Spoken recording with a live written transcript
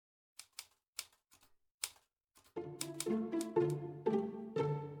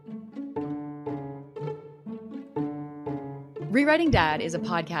Rewriting Dad is a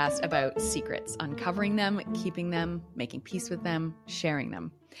podcast about secrets, uncovering them, keeping them, making peace with them, sharing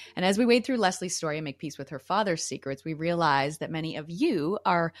them. And as we wade through Leslie's story and make peace with her father's secrets, we realize that many of you,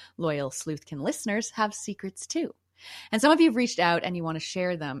 our loyal Sleuthkin listeners, have secrets too. And some of you have reached out and you want to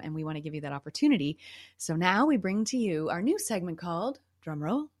share them, and we want to give you that opportunity. So now we bring to you our new segment called,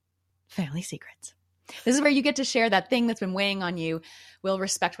 drumroll, Family Secrets. This is where you get to share that thing that's been weighing on you. We'll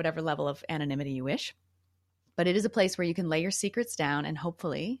respect whatever level of anonymity you wish. But it is a place where you can lay your secrets down and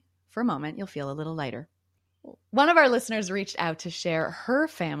hopefully, for a moment, you'll feel a little lighter. One of our listeners reached out to share her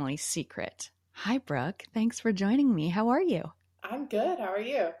family secret. Hi, Brooke. Thanks for joining me. How are you? I'm good. How are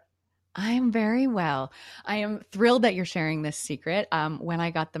you? I am very well. I am thrilled that you're sharing this secret. When I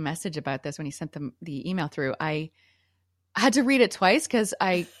got the message about this, when you sent the email through, I had to read it twice because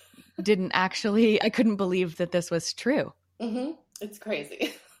I couldn't believe that this was true. Mm-hmm. It's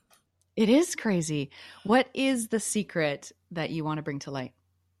crazy. It is crazy. What is the secret that you want to bring to light?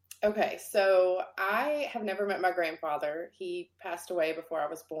 Okay, so I have never met my grandfather. He passed away before I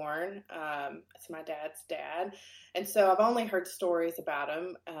was born. It's my dad's dad. And so I've only heard stories about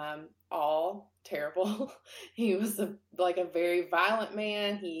him, all terrible. He was a very violent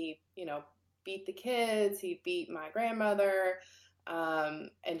man. He, beat the kids. He beat my grandmother,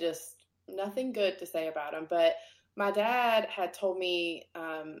 and just nothing good to say about him. But my dad had told me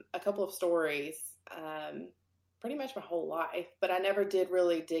a couple of stories pretty much my whole life, but I never did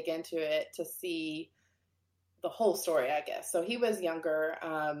really dig into it to see the whole story, I guess. So he was younger,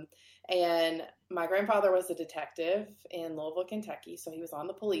 and my grandfather was a detective in Louisville, Kentucky, so he was on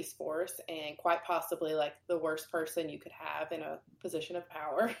the police force, and quite possibly the worst person you could have in a position of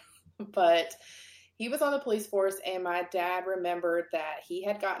power. But he was on the police force, and my dad remembered that he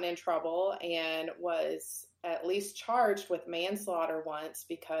had gotten in trouble and was at least charged with manslaughter once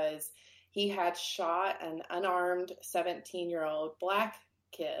because he had shot an unarmed 17-year-old black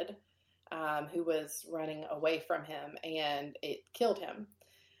kid who was running away from him, and it killed him.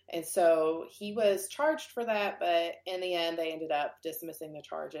 And so he was charged for that, but in the end, they ended up dismissing the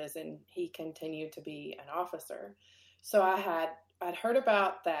charges, and he continued to be an officer. So I'd heard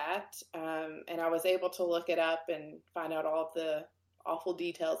about that, and I was able to look it up and find out all of the awful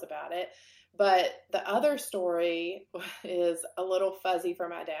details about it. But the other story is a little fuzzy for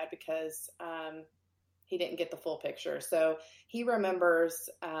my dad because he didn't get the full picture. So he remembers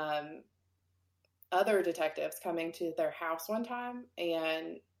other detectives coming to their house one time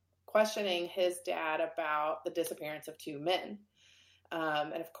and questioning his dad about the disappearance of two men.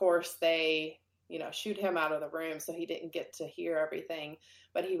 And of course, they shoot him out of the room, so he didn't get to hear everything.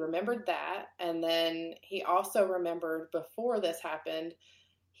 But he remembered that. And then he also remembered before this happened,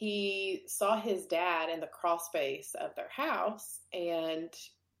 he saw his dad in the crawl space of their house, and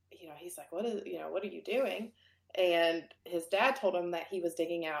he's like, what are you doing? And his dad told him that he was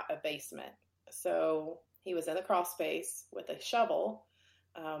digging out a basement. So he was in the crawl space with a shovel,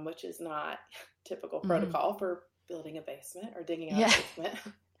 which is not typical protocol for building a basement or digging out a basement.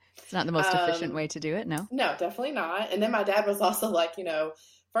 It's not the most efficient way to do it, no? No, definitely not. And then my dad was also like,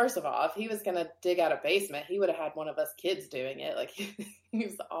 first of all, if he was going to dig out a basement, he would have had one of us kids doing it. He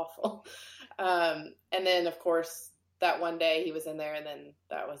was awful. And then, of course, that one day he was in there, and then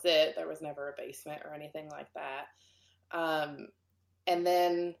that was it. There was never a basement or anything like that. And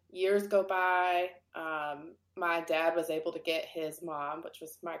then years go by. My dad was able to get his mom, which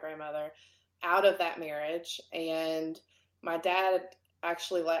was my grandmother, out of that marriage. And my dad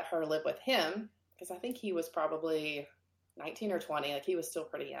actually let her live with him because I think he was probably 19 or 20. He was still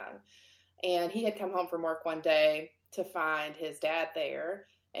pretty young. And he had come home from work one day to find his dad there.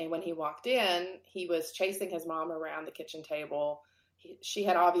 And when he walked in, he was chasing his mom around the kitchen table. She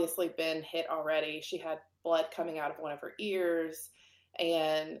had obviously been hit already. She had blood coming out of one of her ears.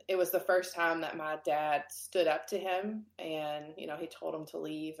 And it was the first time that my dad stood up to him and, he told him to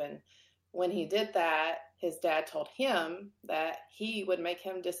leave. And when he did that, his dad told him that he would make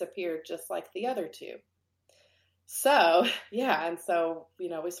him disappear just like the other two. So, yeah, and so,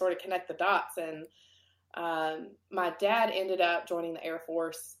 we sort of connect the dots, and my dad ended up joining the Air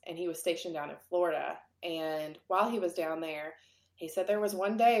Force, and he was stationed down in Florida. And while he was down there, he said there was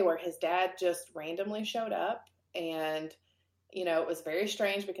one day where his dad just randomly showed up, and, it was very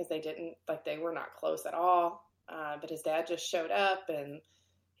strange because they were not close at all, but his dad just showed up, and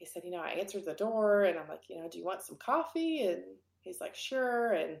he said, I answered the door, and I'm like, do you want some coffee? And he's like,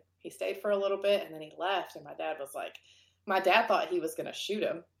 sure. And he stayed for a little bit, and then he left. And my dad thought he was going to shoot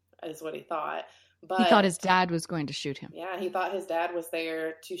him, is what he thought. But he thought his dad was going to shoot him. Yeah, he thought his dad was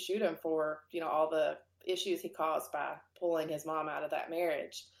there to shoot him for, all the issues he caused by pulling his mom out of that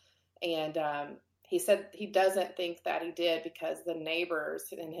marriage. And he said he doesn't think that he did because the neighbors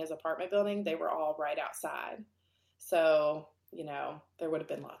in his apartment building, they were all right outside. So, there would have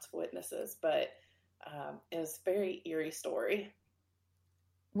been lots of witnesses, but it was a very eerie story.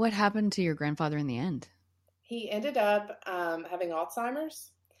 What happened to your grandfather in the end? He ended up having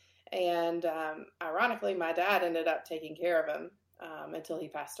Alzheimer's, and ironically, my dad ended up taking care of him until he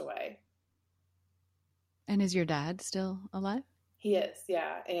passed away. And is your dad still alive? He is,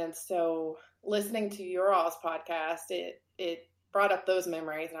 yeah. And so listening to your all's podcast, it brought up those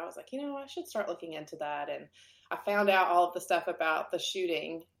memories, and I was like, I should start looking into that. And I found out all of the stuff about the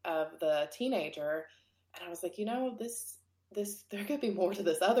shooting of the teenager, and I was like, this there could be more to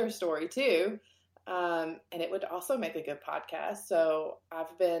this other story too, and it would also make a good podcast. So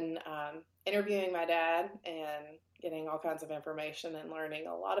I've been interviewing my dad and getting all kinds of information and learning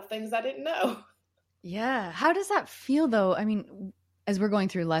a lot of things I didn't know. Yeah. How does that feel, though? I mean, as we're going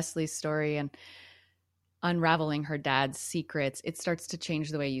through Leslie's story and unraveling her dad's secrets, it starts to change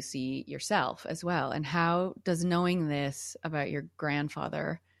the way you see yourself as well. And how does knowing this about your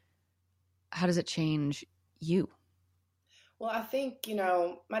grandfather, how does it change you? Well, I think,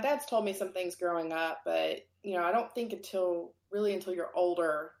 my dad's told me some things growing up, but, I don't think until you're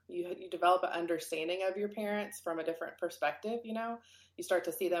older, you develop an understanding of your parents from a different perspective, you start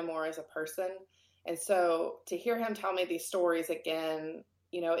to see them more as a person. And so to hear him tell me these stories again,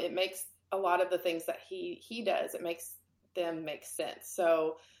 it makes a lot of the things that he does, it makes them make sense.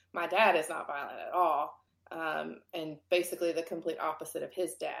 So my dad is not violent at all. And basically the complete opposite of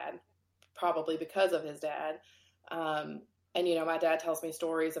his dad, probably because of his dad. And, my dad tells me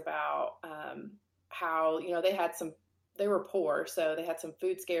stories about how, they were poor, so they had some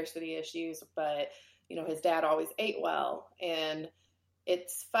food scarcity issues, but, his dad always ate well. And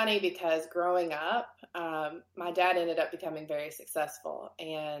it's funny because growing up, my dad ended up becoming very successful,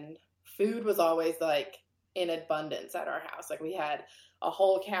 and food was always like in abundance at our house. Like we had a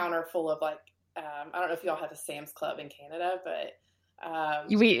whole counter full of I don't know if y'all have a Sam's Club in Canada, but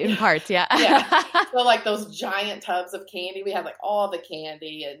you eat in parts, yeah. Yeah. So like those giant tubs of candy, we had like all the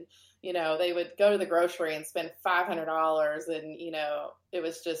candy, and they would go to the grocery and spend $500, and it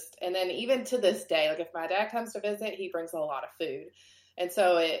was just. And then even to this day, like if my dad comes to visit, he brings a lot of food. And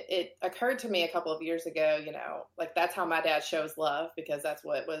so it occurred to me a couple of years ago, like that's how my dad shows love, because that's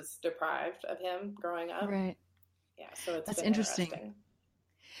what was deprived of him growing up. Right. Yeah. So that's interesting.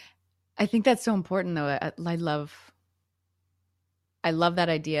 I think that's so important, though. I love that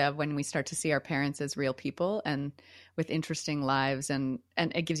idea of when we start to see our parents as real people and with interesting lives, and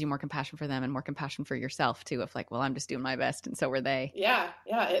it gives you more compassion for them and more compassion for yourself too, of like, well, I'm just doing my best and so were they. Yeah,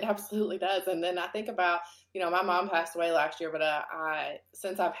 it absolutely does. And then I think about, my mom passed away last year, but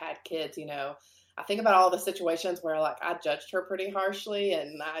since I've had kids, I think about all the situations where like I judged her pretty harshly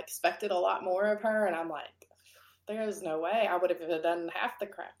and I expected a lot more of her, and I'm like, there's no way I would have done half the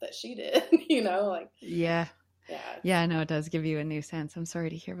crap that she did, Yeah. Yeah, I know it does give you a new sense. I'm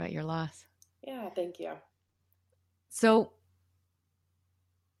sorry to hear about your loss. Yeah, thank you. So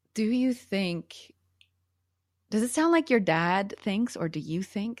does it sound like your dad thinks, or do you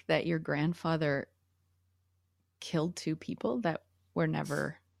think that your grandfather killed two people that were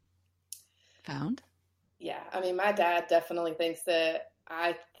never found? Yeah, I mean, my dad definitely thinks that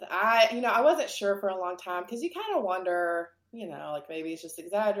I wasn't sure for a long time, because you kind of wonder, like maybe he's just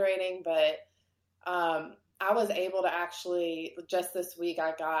exaggerating, but I was able to actually, just this week,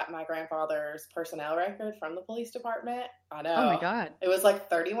 I got my grandfather's personnel record from the police department. I know. Oh my God. It was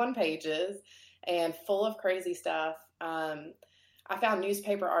like 31 pages and full of crazy stuff. I found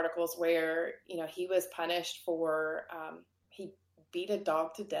newspaper articles where, he was punished for, he beat a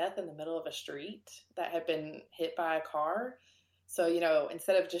dog to death in the middle of a street that had been hit by a car. So,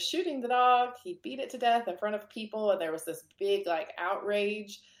 instead of just shooting the dog, he beat it to death in front of people, and there was this big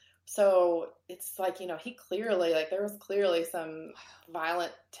outrage. So it's like, he clearly, there was clearly some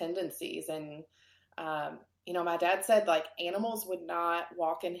violent tendencies. And, my dad said animals would not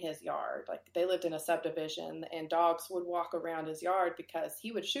walk in his yard. Like they lived in a subdivision, and dogs would walk around his yard because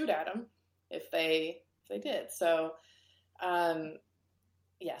he would shoot at them if they did. So, so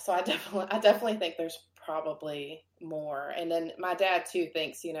I definitely think there's probably more. And then my dad too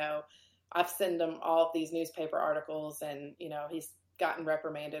thinks, I've sent him all of these newspaper articles, and, he's gotten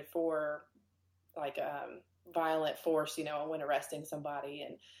reprimanded for violent force, when arresting somebody.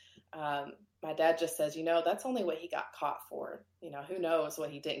 And my dad just says, that's only what he got caught for. Who knows what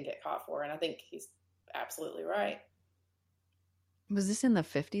he didn't get caught for. And I think he's absolutely right. Was this in the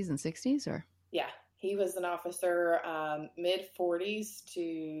 50s and 60s or? Yeah, he was an officer, mid 40s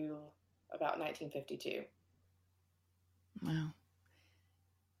to about 1952. Wow.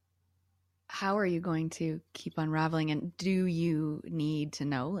 how are you going to keep unraveling? And do you need to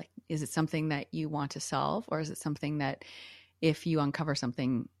know, like, is it something that you want to solve, or is it something that if you uncover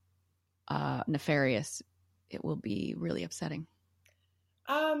something nefarious, it will be really upsetting?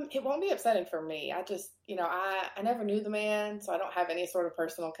 It won't be upsetting for me. I just, I never knew the man, so I don't have any sort of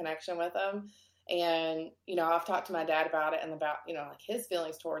personal connection with him. And, I've talked to my dad about it and about, like his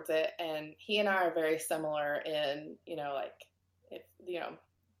feelings towards it. And he and I are very similar in, like, if,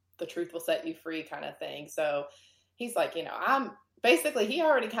 the truth will set you free kind of thing. So he's like, I'm basically, he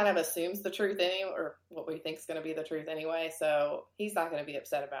already kind of assumes the truth anyway, or what we think is going to be the truth anyway. So he's not going to be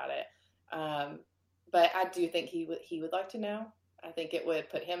upset about it. But I do think he would like to know. I think it would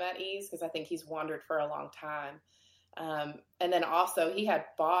put him at ease because I think he's wandered for a long time. And then also he had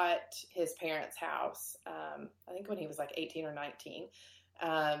bought his parents' house, I think when he was like 18 or 19,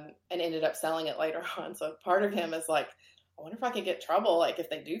 and ended up selling it later on. So part of him is like, I wonder if I could get trouble, like if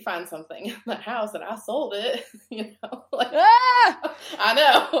they do find something in the house and I sold it, like, I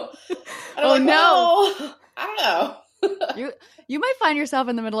know. And oh, like, no. Well, I don't know. You might find yourself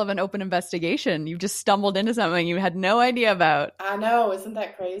in the middle of an open investigation. You've just stumbled into something you had no idea about. I know. Isn't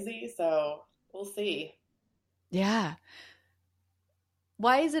that crazy? So we'll see. Yeah.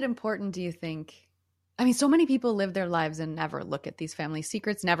 Why is it important, do you think? I mean, so many people live their lives and never look at these family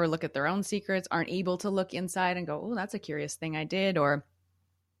secrets, never look at their own secrets, aren't able to look inside and go, oh, that's a curious thing I did. Or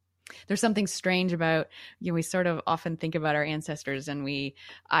there's something strange about, we sort of often think about our ancestors and we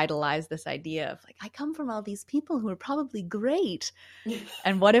idolize this idea of like, I come from all these people who are probably great.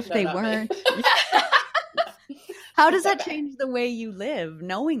 And what if they weren't? How does that change the way you live,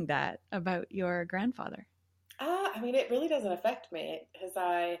 knowing that about your grandfather? I mean, it really doesn't affect me because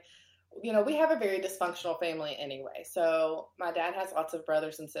we have a very dysfunctional family anyway. So my dad has lots of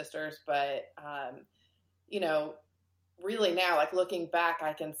brothers and sisters, but, really now, like looking back,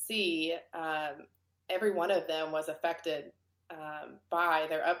 I can see every one of them was affected by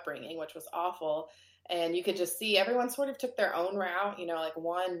their upbringing, which was awful. And you could just see everyone sort of took their own route. Like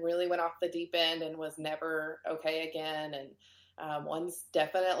one really went off the deep end and was never okay again. And one's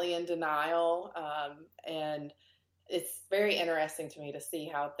definitely in denial. And it's very interesting to me to see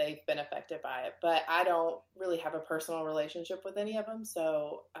how they've been affected by it. But I don't really have a personal relationship with any of them.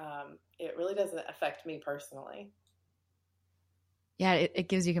 So it really doesn't affect me personally. Yeah, it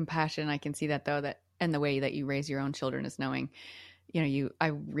gives you compassion. I can see that though, and the way that you raise your own children is knowing, I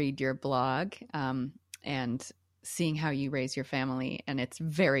read your blog and seeing how you raise your family, and it's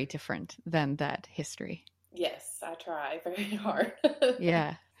very different than that history. Yes, I try very hard.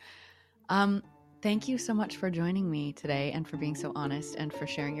 Yeah. Thank you so much for joining me today and for being so honest and for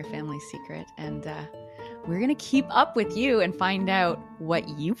sharing your family secret. And we're going to keep up with you and find out what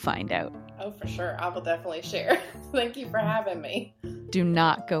you find out. Oh, for sure. I will definitely share. Thank you for having me. Do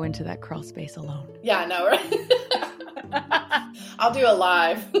not go into that crawl space alone. Yeah, I know, right? I'll do a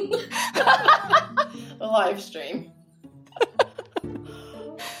live stream.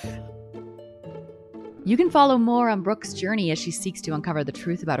 You can follow more on Brooke's journey as she seeks to uncover the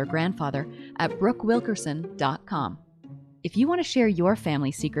truth about her grandfather at brookewilkerson.com. If you want to share your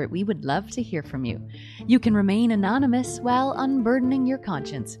family secret, we would love to hear from you. You can remain anonymous while unburdening your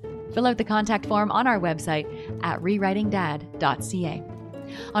conscience. Fill out the contact form on our website at rewritingdad.ca.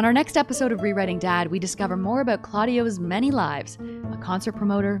 On our next episode of Rewriting Dad, we discover more about Claudio's many lives: a concert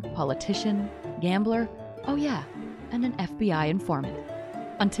promoter, politician, gambler, oh yeah, and an FBI informant.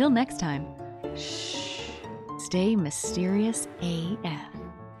 Until next time, shh, stay mysterious AF.